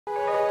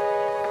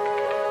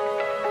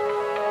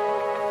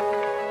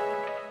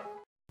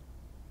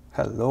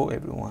Hello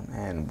everyone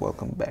and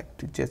welcome back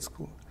to Jet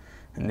School,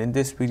 and in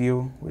this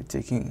video we're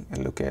taking a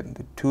look at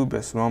the two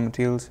best raw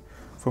materials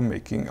for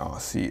making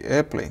RC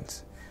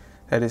airplanes,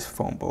 that is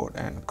foam board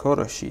and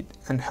COROSHEET,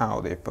 and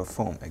how they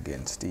perform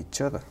against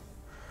each other.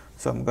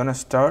 So I'm gonna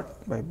start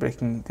by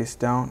breaking this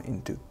down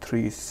into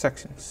three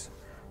sections.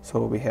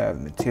 So we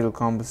have material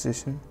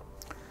composition,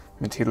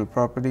 material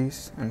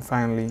properties, and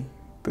finally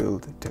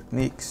build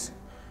techniques.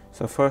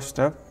 So first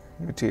up,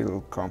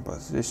 material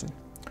composition.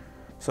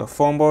 So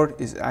foam board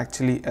is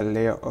actually a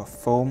layer of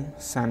foam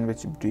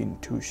sandwiched between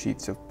two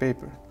sheets of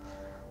paper.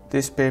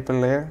 This paper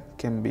layer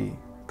can be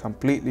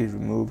completely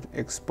removed,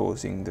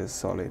 exposing the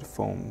solid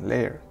foam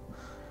layer,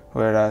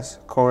 whereas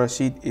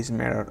COROSHEET is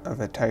made out of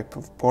a type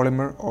of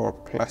polymer or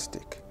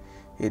plastic.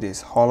 It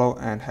is hollow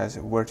and has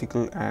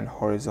vertical and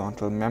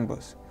horizontal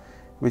members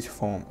which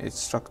form its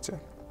structure.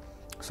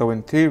 So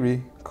in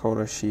theory,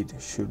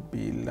 COROSHEET should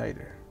be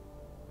lighter.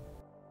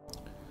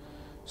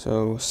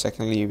 So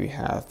secondly, we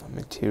have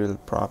material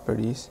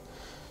properties.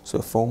 So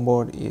foam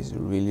board is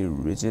really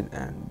rigid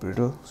and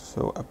brittle,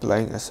 so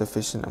applying a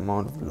sufficient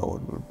amount of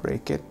load will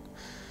break it.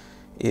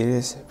 It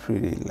is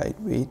pretty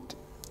lightweight.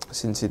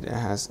 Since it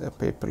has a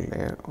paper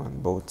layer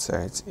on both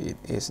sides, it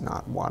is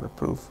not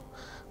waterproof,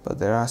 but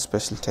there are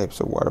special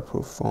types of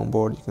waterproof foam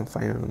board you can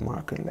find on the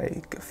market,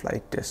 like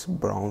flight test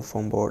brown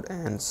foam board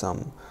and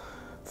some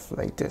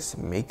flight test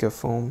maker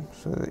foam.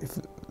 So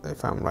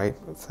if I'm right,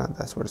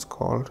 that's what it's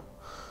called.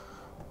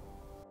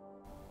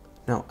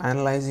 Now,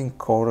 analyzing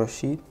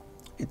COROSHEET,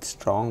 it's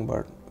strong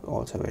but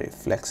also very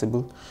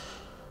flexible,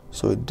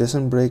 so it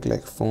doesn't break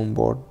like foam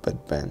board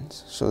but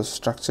bends, so the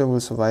structure will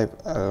survive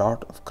a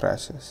lot of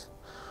crashes.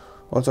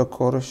 Also,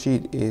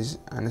 COROSHEET is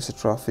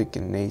anisotropic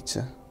in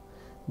nature,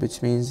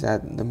 which means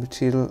that the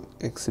material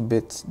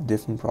exhibits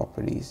different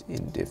properties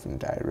in different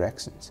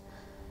directions.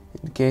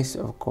 In the case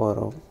of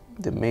Coro,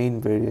 the main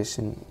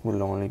variation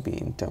will only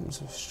be in terms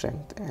of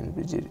strength and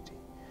rigidity.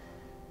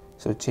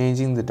 So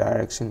changing the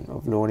direction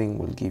of loading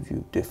will give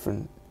you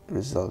different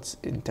results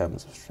in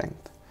terms of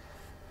strength.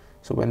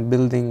 So when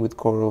building with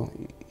Coro,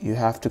 you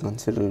have to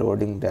consider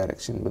loading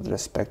direction with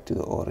respect to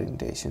the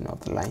orientation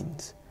of the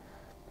lines.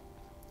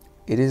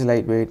 It is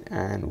lightweight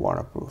and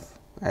waterproof,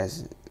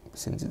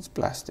 since it's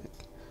plastic.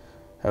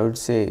 I would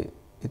say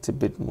it's a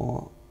bit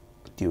more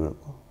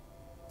durable.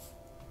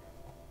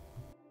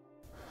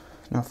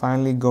 Now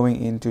finally,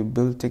 going into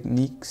build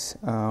techniques,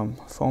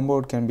 foam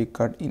board can be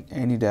cut in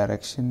any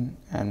direction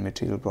and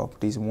material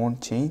properties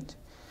won't change.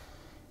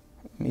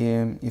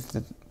 If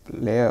the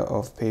layer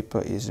of paper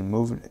is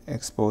removed,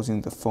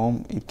 exposing the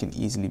foam, it can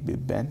easily be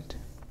bent.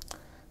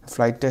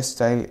 Flight test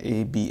style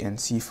A, B and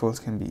C folds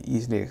can be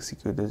easily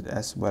executed,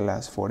 as well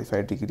as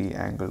 45-degree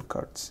angle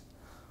cuts.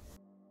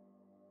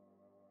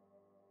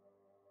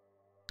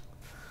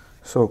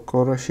 So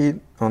COROSHEET,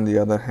 on the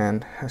other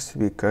hand, has to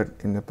be cut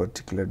in a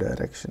particular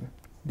direction,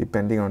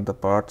 depending on the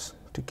parts,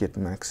 to get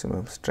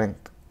maximum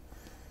strength.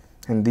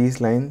 And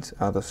these lines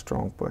are the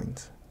strong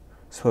points.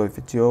 So if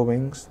it's your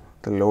wings,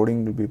 the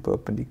loading will be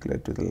perpendicular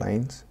to the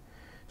lines,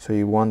 so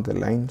you want the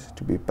lines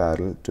to be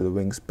parallel to the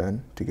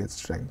wingspan to get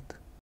strength.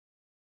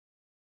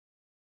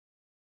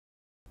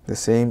 The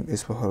same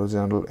is for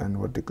horizontal and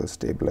vertical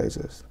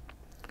stabilizers.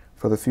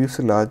 For the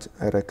fuselage,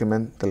 I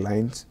recommend the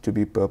lines to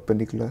be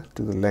perpendicular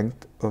to the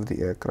length of the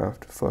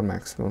aircraft for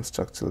maximum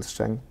structural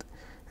strength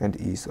and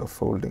ease of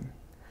folding.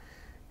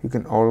 You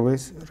can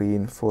always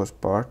reinforce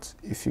parts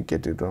if you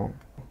get it wrong,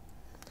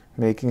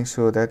 making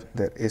sure that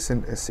there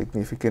isn't a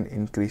significant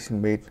increase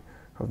in weight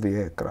of the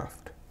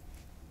aircraft.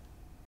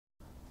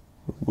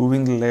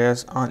 Moving the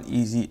layers aren't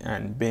easy,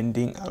 and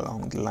bending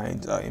along the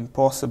lines are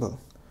impossible.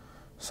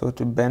 So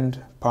to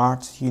bend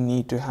parts, you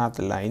need to have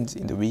the lines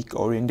in the weak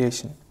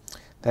orientation,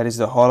 that is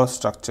the hollow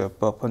structure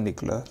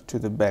perpendicular to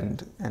the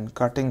bend, and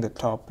cutting the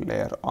top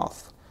layer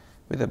off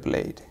with a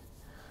blade.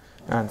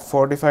 And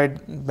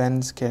fortified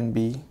bends can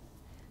be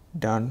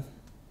done,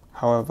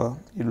 however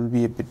it will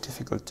be a bit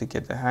difficult to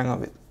get the hang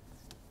of it.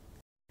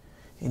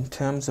 In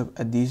terms of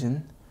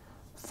adhesion,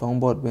 foam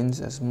board wins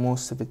as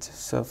most of its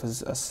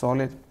surfaces are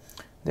solid,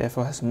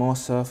 therefore has more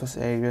surface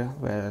area,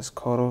 whereas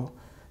Coro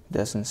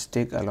doesn't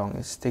stick along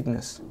its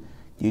thickness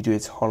due to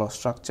its hollow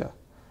structure.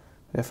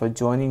 Therefore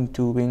joining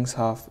two wings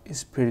half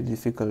is pretty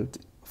difficult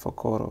for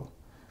Coro.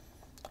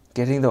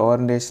 Getting the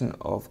orientation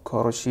of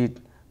COROSHEET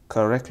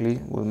correctly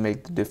will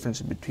make the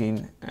difference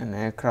between an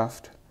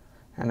aircraft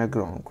and a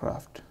ground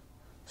craft,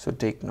 so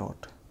take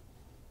note.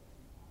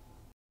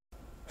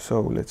 So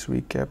let's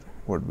recap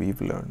what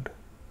we've learned.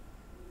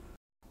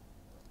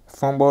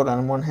 Foam board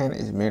on one hand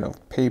is made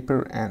of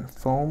paper and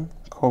foam,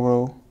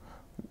 Coro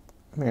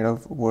made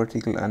of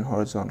vertical and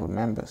horizontal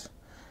members,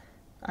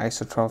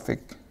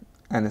 isotropic,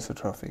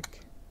 anisotropic,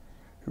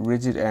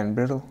 rigid and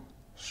brittle,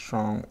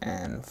 strong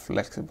and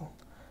flexible,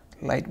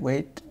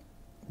 lightweight,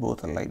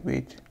 both are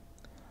lightweight,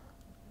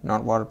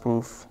 not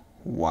waterproof,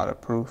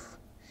 waterproof,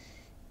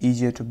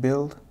 easier to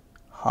build,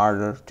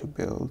 harder to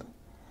build,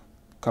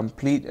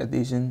 complete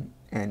adhesion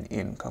and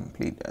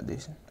incomplete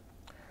adhesion.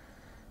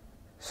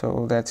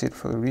 So that's it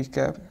for the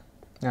recap.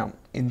 Now,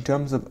 in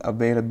terms of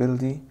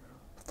availability,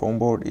 foam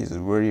board is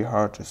very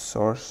hard to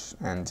source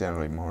and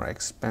generally more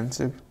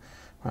expensive,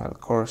 while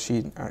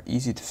COROSHEET are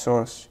easy to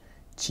source,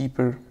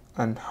 cheaper,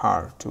 and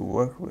hard to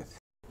work with.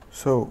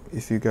 So,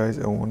 if you guys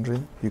are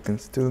wondering, you can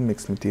still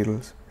mix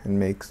materials and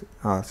make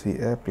RC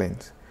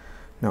airplanes.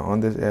 Now, on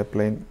this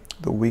airplane,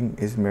 the wing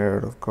is made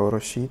out of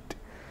COROSHEET,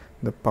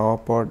 the power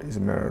pod is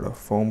made out of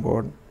foam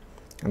board,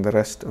 and the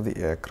rest of the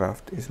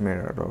aircraft is made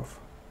out of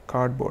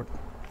cardboard.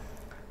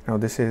 Now,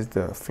 this is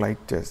the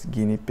flight test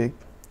guinea pig,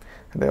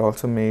 and I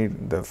also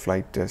made the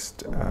flight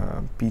test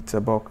pizza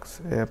box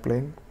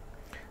airplane.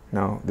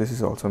 Now, this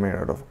is also made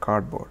out of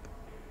cardboard.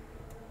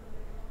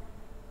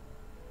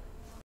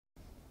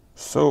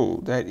 So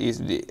that is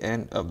the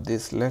end of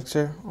this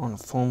lecture on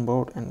foam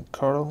board and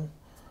coral.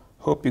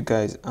 Hope you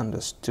guys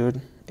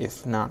understood.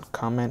 If not,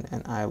 comment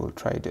and I will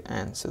try to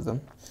answer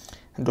them.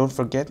 And don't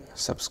forget,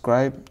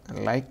 subscribe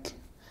and like,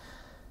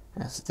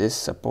 as this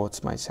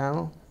supports my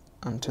channel.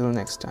 Until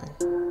next time,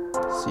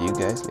 see you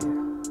guys later.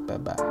 Bye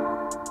bye.